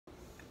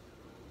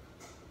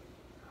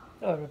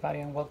Hello everybody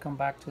and welcome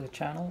back to the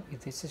channel. If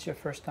this is your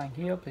first time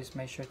here, please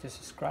make sure to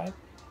subscribe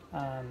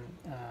and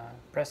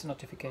press the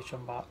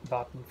notification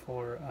button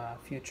for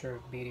future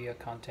video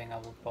content I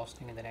will be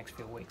posting in the next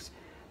few weeks.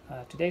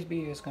 Today's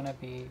video is going to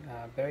be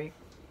a very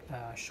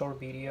short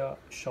video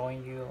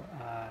showing you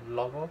the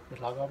logo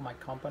of my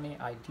company.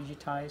 I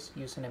digitized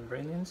using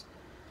Embrilliance.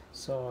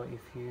 So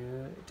if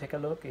you take a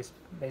look, it's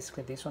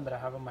basically this one that I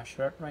have on my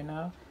shirt right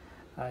now.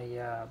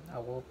 I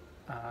will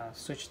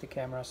switch the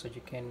camera so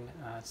you can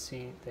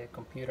see the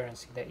computer and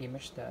see the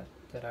image that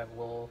I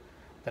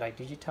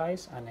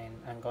digitize, and then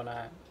I'm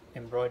gonna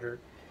embroider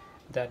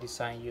that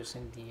design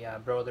using the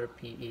Brother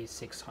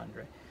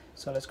SE600.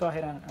 So let's go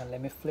ahead and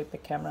let me flip the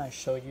camera and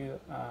show you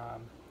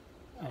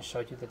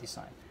the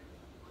design.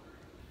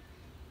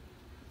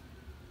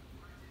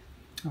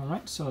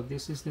 Alright, so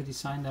this is the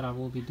design that I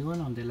will be doing.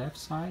 On the left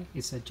side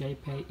it's a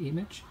JPEG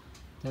image,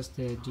 that's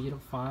the digital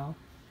file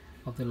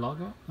of the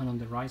logo, and on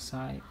the right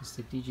side is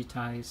the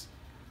digitized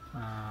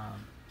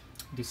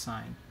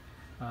design.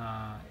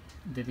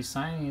 The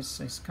design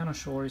is kind of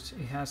short.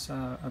 It has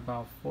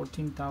about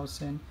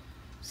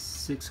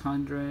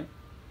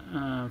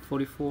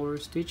 14,644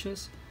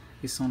 stitches.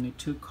 It's only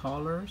 2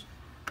 colors.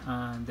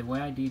 The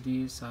way I did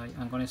this,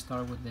 I'm going to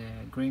start with the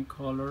green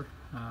color,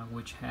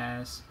 which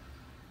has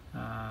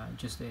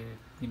just the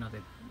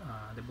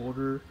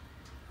border,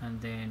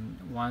 and then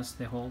once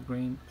the whole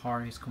green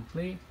part is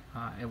complete,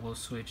 it will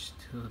switch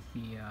to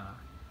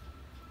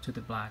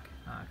the black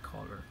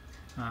color.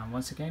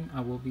 Once again,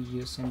 I will be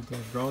using the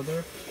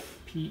Brother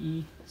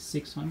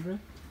SE600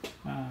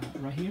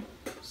 right here.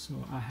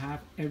 So I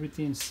have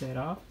everything set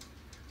up,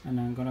 and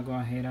I'm gonna go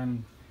ahead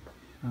and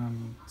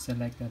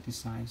select that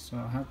design. So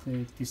I have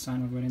the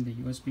design already in the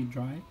USB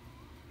drive.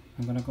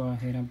 I'm gonna go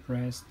ahead and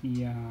press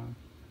the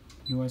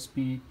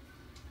USB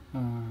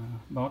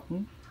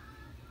button,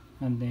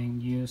 and then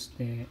use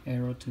the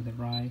arrow to the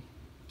right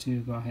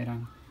to go ahead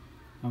and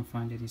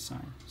find the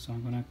design. So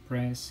I'm gonna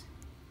press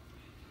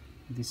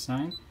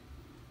design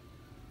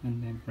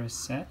and then press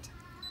set.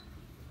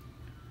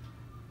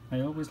 I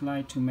always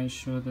like to make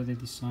sure that the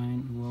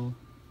design will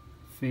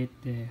fit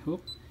the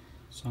hoop,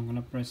 so I'm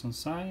gonna press on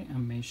side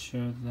and make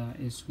sure that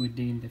it's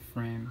within the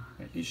frame.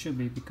 But it should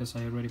be, because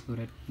I already put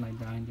it like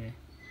that in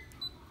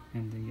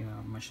the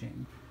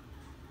machine.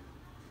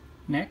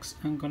 Next,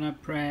 I'm gonna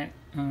press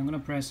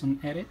on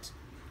edit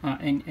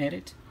and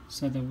edit,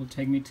 so that will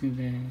take me to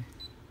the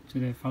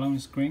following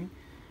screen.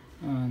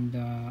 And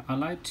I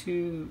like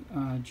to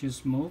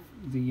just move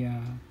the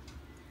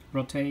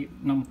move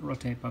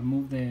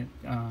the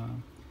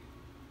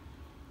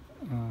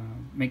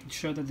make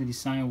sure that the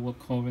design will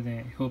cover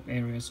the hoop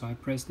area. So I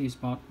press this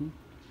button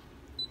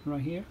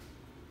right here,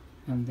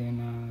 and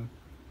then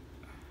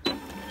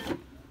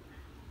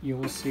you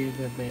will see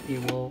that the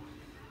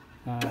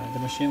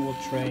machine will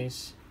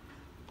trace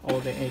all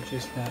the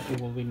edges that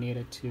it will be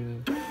needed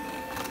to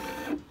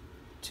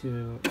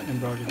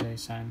embroider the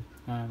design.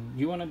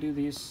 You want to do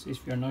this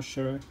if you're not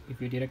sure if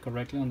you did it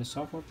correctly on the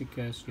software,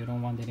 because you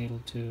don't want the needle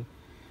to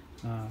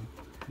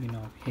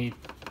hit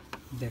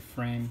the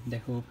frame, the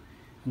hoop,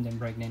 and then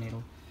break the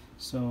needle.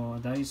 So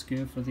that is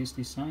good for this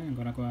design. I'm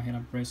gonna go ahead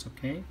and press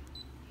OK,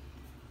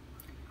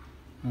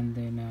 and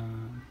then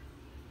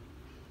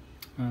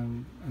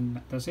and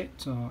that's it.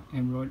 So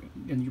embroider,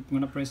 and you're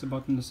gonna press the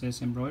button that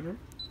says embroider.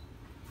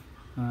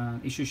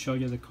 It should show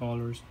you the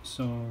colors.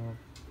 So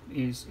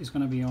it's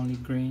gonna be only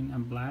green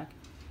and black.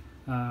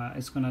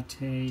 It's gonna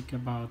take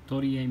about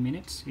 38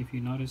 minutes. If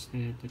you notice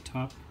the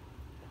top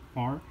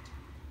bar,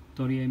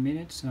 38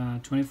 minutes.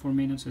 24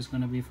 minutes is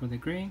gonna be for the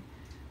green,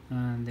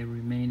 and the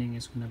remaining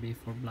is gonna be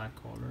for black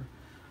color.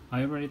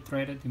 I already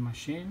threaded the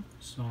machine,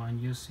 so I'm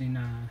using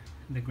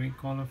the green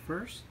color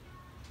first.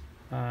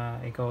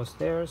 It goes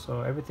there,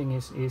 so everything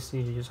is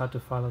easy. You just have to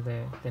follow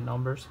the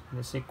numbers in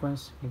the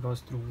sequence. It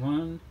goes through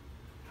 1,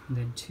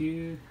 then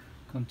 2,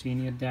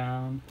 continue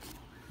down.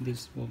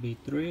 This will be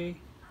 3,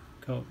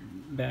 go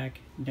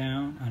back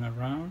down and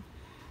around,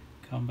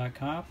 come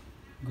back up,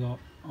 go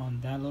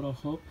on that little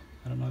hoop.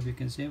 I don't know if you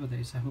can see it, but there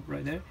is a hoop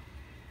right there,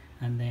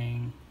 and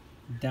then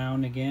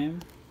down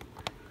again,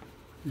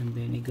 and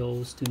then it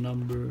goes to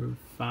number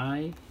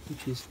 5,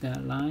 which is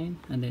that line,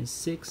 and then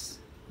 6,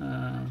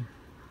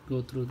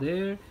 go through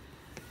there,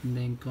 and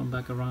then come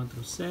back around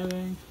through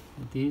 7.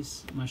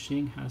 This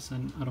machine has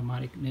an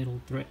automatic needle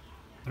thread,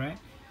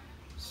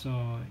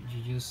 so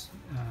you just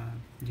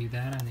do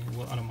that, and it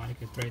will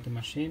automatically thread the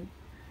machine,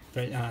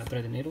 thread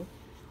the needle,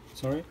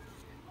 sorry,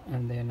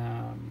 and then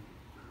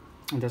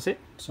and that's it.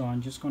 So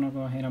I'm just gonna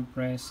go ahead and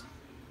press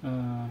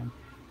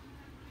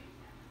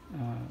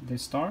the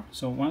start.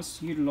 So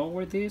once you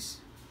lower this,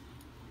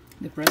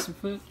 the pressing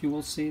foot, you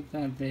will see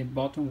that the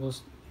button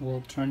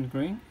will turn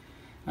green,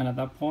 and at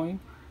that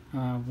point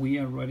we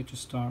are ready to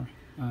start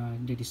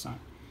the design.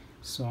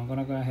 So I'm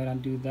gonna go ahead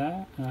and do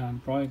that. I'm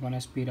probably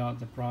gonna speed up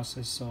the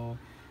process, so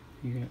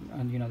the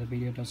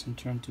video doesn't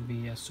turn to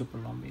be a super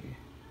long video.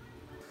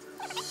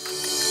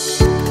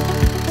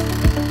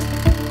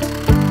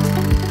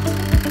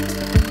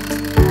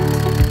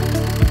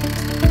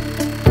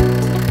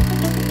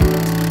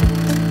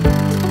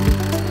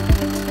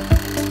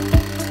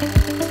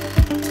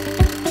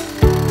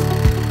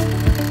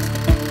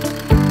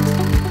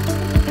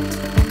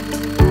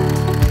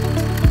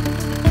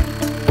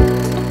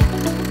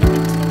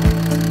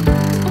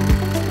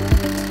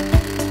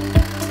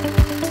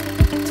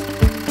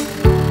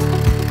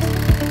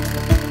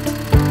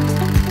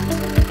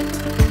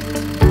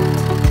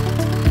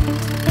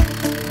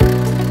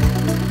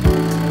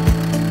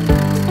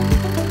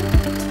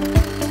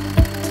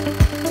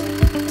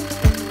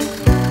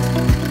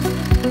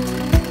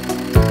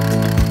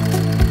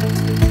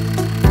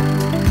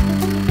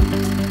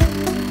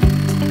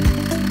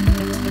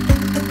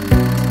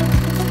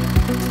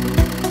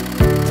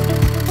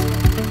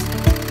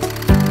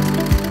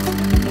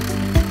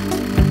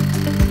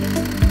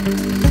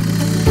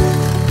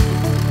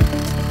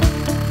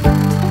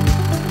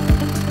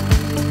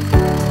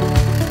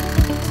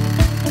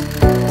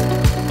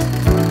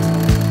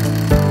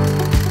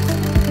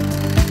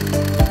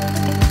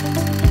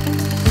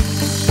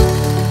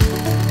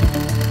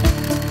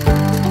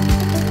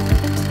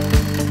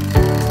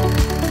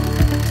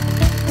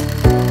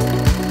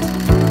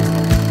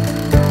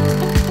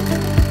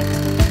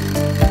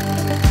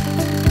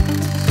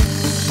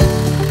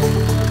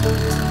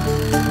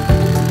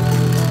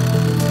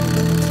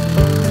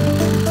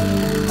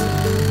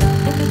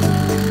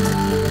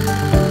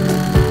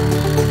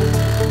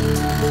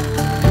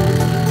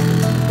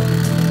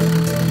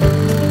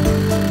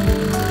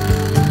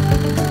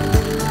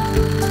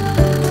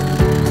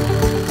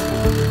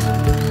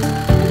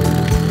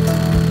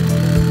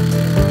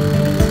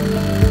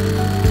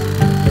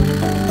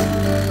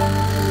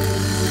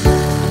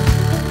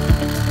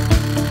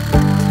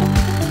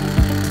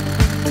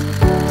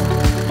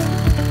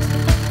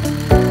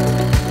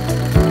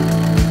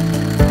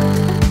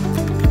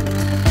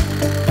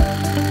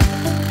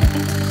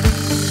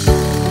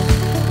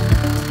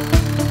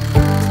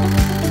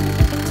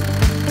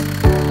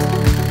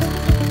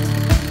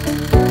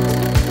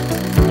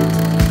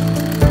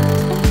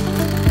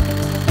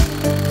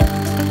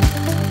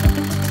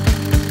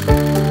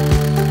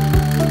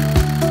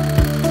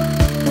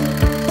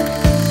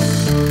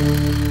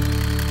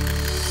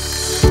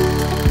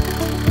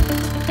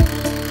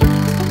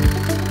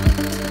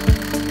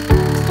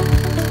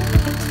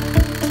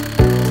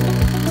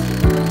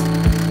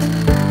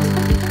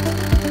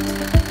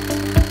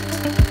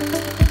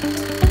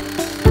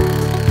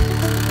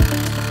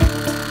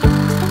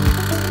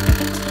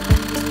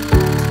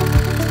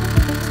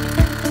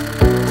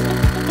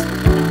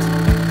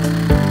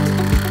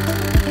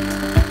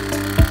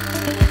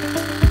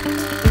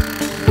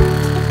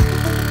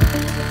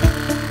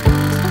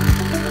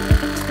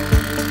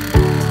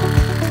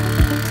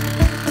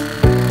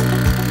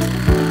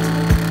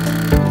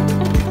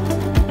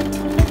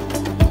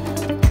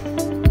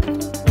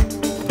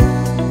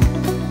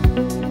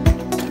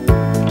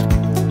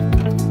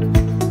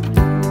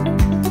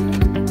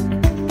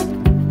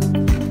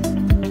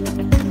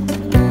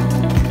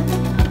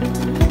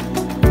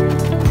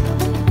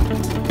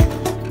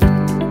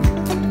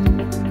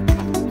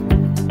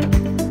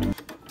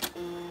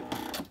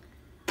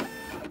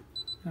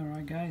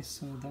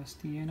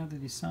 the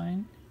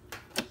design.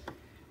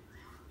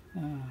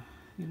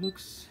 It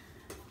looks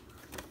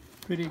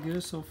pretty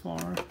good so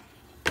far.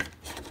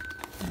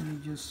 Let me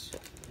just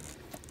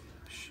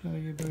show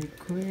you very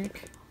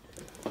quick.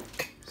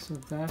 So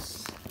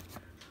that's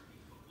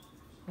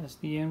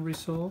the end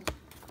result.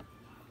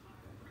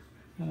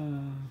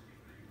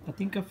 I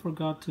think I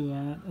forgot to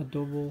add a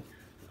double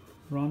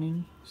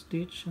running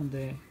stitch on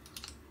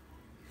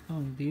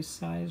this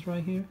side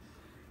right here,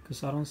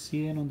 because I don't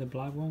see it on the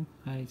black one,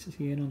 I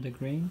see it on the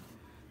green.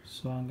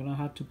 So I'm gonna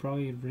have to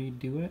probably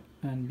redo it,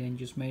 and then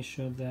just make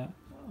sure that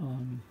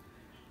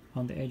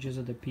on the edges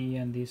of the P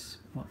and this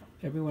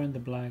everywhere in the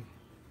black,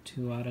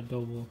 to add a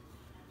double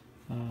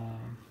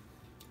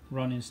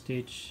running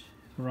stitch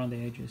around the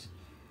edges.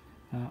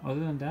 Other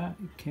than that,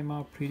 it came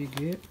out pretty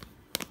good.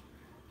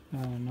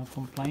 No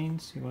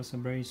complaints. It was a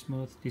very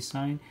smooth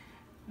design.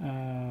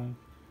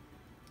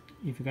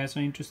 If you guys are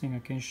interested, I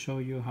can show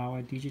you how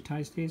I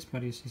digitize this,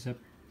 but it's a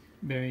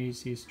very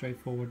easy,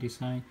 straightforward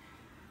design.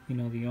 You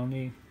know, the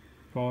only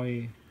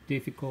probably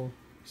difficult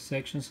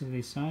sections of the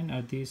design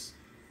are these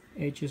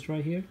edges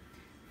right here.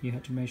 You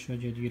have to make sure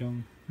that you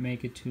don't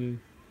make it too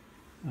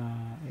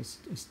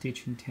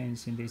stitch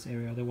intense in this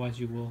area, otherwise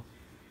you will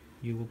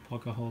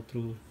poke a hole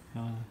through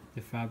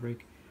the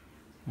fabric.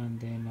 And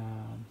then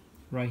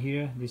right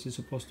here, this is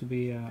supposed to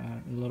be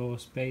a little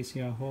space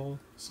here, a hole.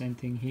 Same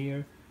thing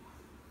here.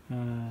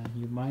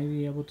 You might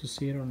be able to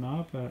see it or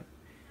not, but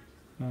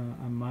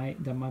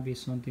that might be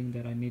something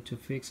that I need to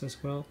fix as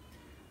well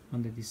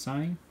on the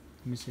design.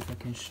 Let me see if I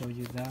can show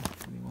you that.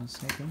 Give me 1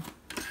 second.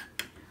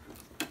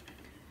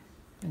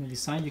 In the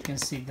design, you can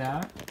see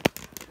that.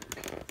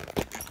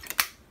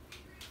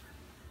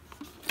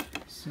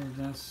 So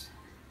that's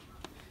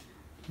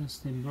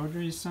the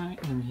embroidery design,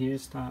 and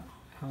here's how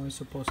it's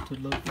supposed to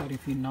look like.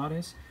 If you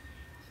notice,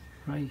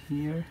 right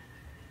here,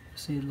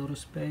 see a little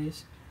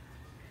space,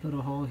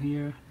 little hole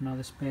here,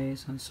 another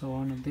space, and so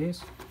on of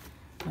this.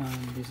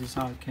 This is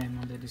how it came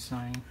on the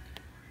design.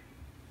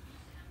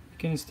 You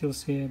can still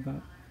see it,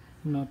 but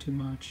not too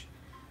much.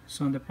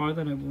 So the part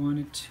that I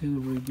wanted to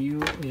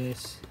review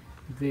is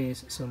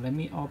this. So let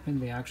me open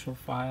the actual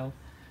file.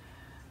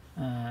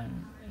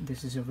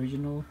 This is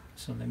original,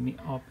 so let me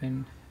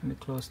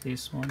close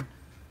this one,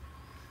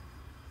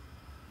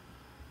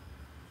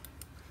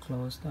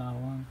 close that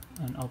one,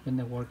 and open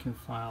the working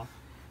file,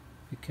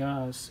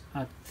 because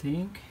I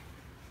think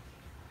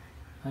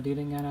I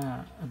didn't get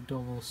a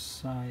double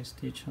side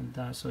stitch on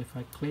that. So if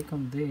I click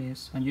on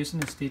this, I'm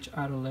using a stitch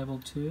out of level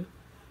 2,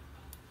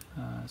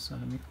 so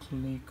let me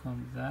click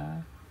on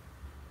that,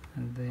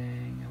 and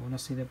then I want to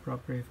see the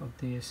property of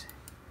this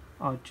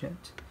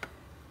object.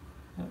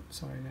 Oh,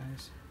 sorry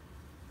guys.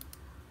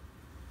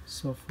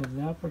 So for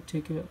that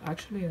particular,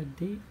 actually I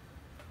did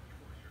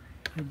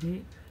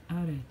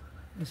add it.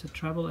 There's a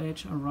treble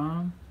edge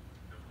around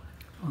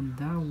on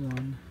that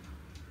one.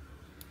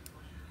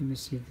 Let me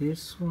see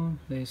this one.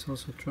 There is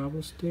also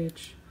treble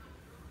stitch.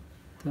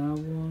 That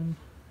one.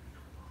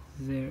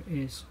 There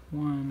is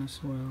one as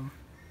well.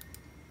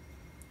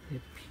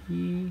 The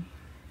P.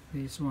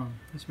 This one.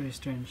 That's very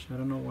strange. I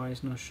don't know why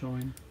it's not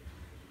showing.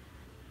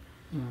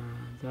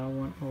 That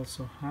one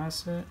also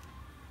has it,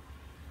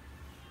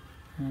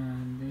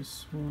 and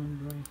this one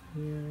right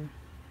here,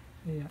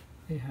 yeah,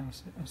 it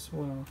has it as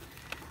well.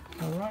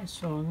 Alright,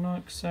 so I'm not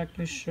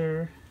exactly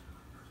sure,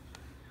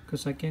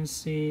 because I can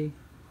see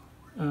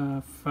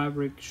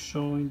fabric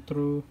showing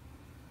through,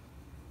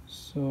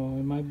 so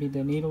it might be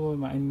the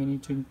needle. I may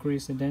need to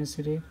increase the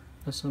density.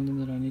 That's something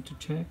that I need to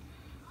check,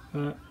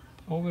 but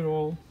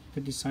overall the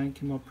design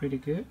came out pretty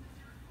good.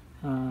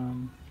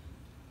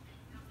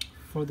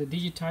 For the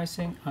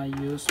digitizing, I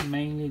use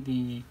mainly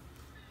the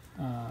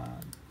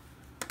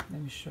let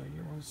me show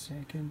you 1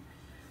 second,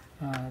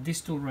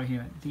 this tool right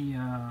here, the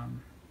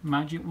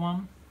magic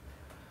one,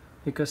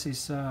 because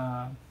it's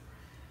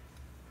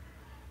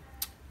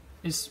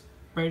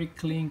very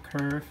clean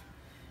curve.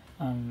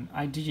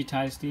 I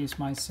digitized this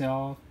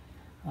myself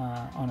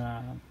on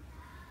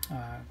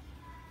I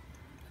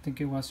think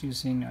it was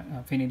using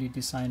Affinity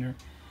Designer,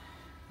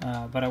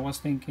 but I was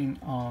thinking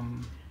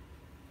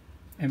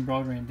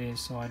embroidering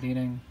this, so I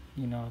didn't,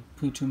 you know,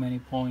 put too many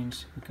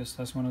points, because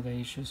that's one of the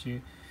issues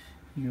you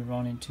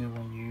run into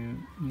when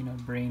you know,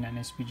 bring an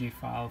SVG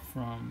file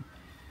from,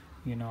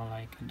 you know,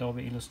 like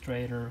Adobe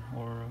Illustrator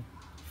or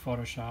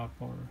Photoshop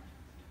or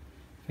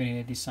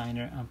Affinity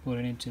Designer, and put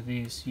it into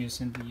this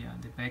using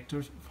the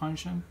vector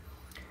function.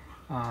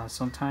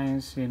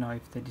 Sometimes, you know,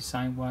 if the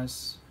design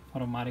was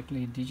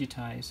automatically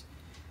digitized,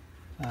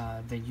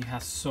 then you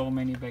have so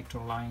many vector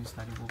lines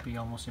that it will be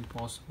almost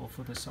impossible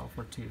for the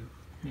software to,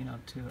 you know,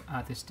 to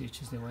add the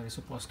stitches the way they're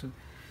supposed to.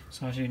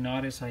 So as you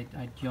notice, I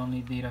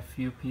only did a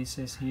few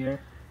pieces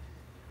here,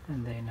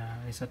 and then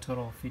it's a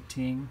total of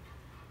 15,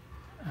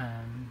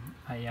 and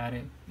I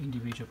added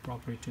individual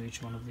property to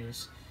each one of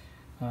these.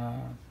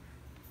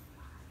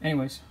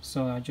 Anyways,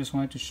 so I just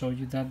wanted to show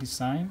you that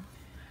design,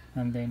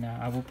 and then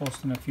I will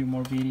post in a few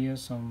more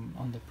videos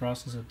on the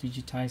process of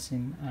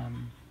digitizing,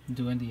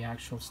 doing the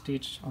actual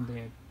stitch on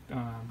the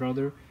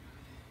Embroider.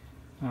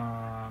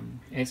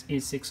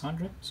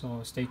 SE600,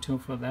 so stay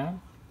tuned for that.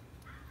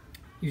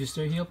 If you're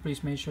still here,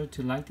 please make sure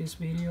to like this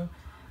video,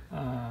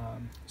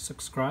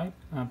 subscribe,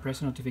 and press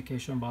the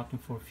notification button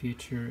for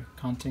future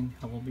content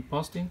I will be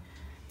posting.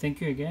 Thank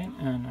you again,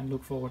 and I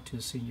look forward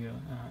to seeing you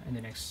in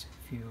the next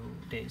few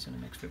days and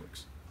the next few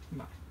weeks.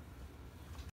 Bye.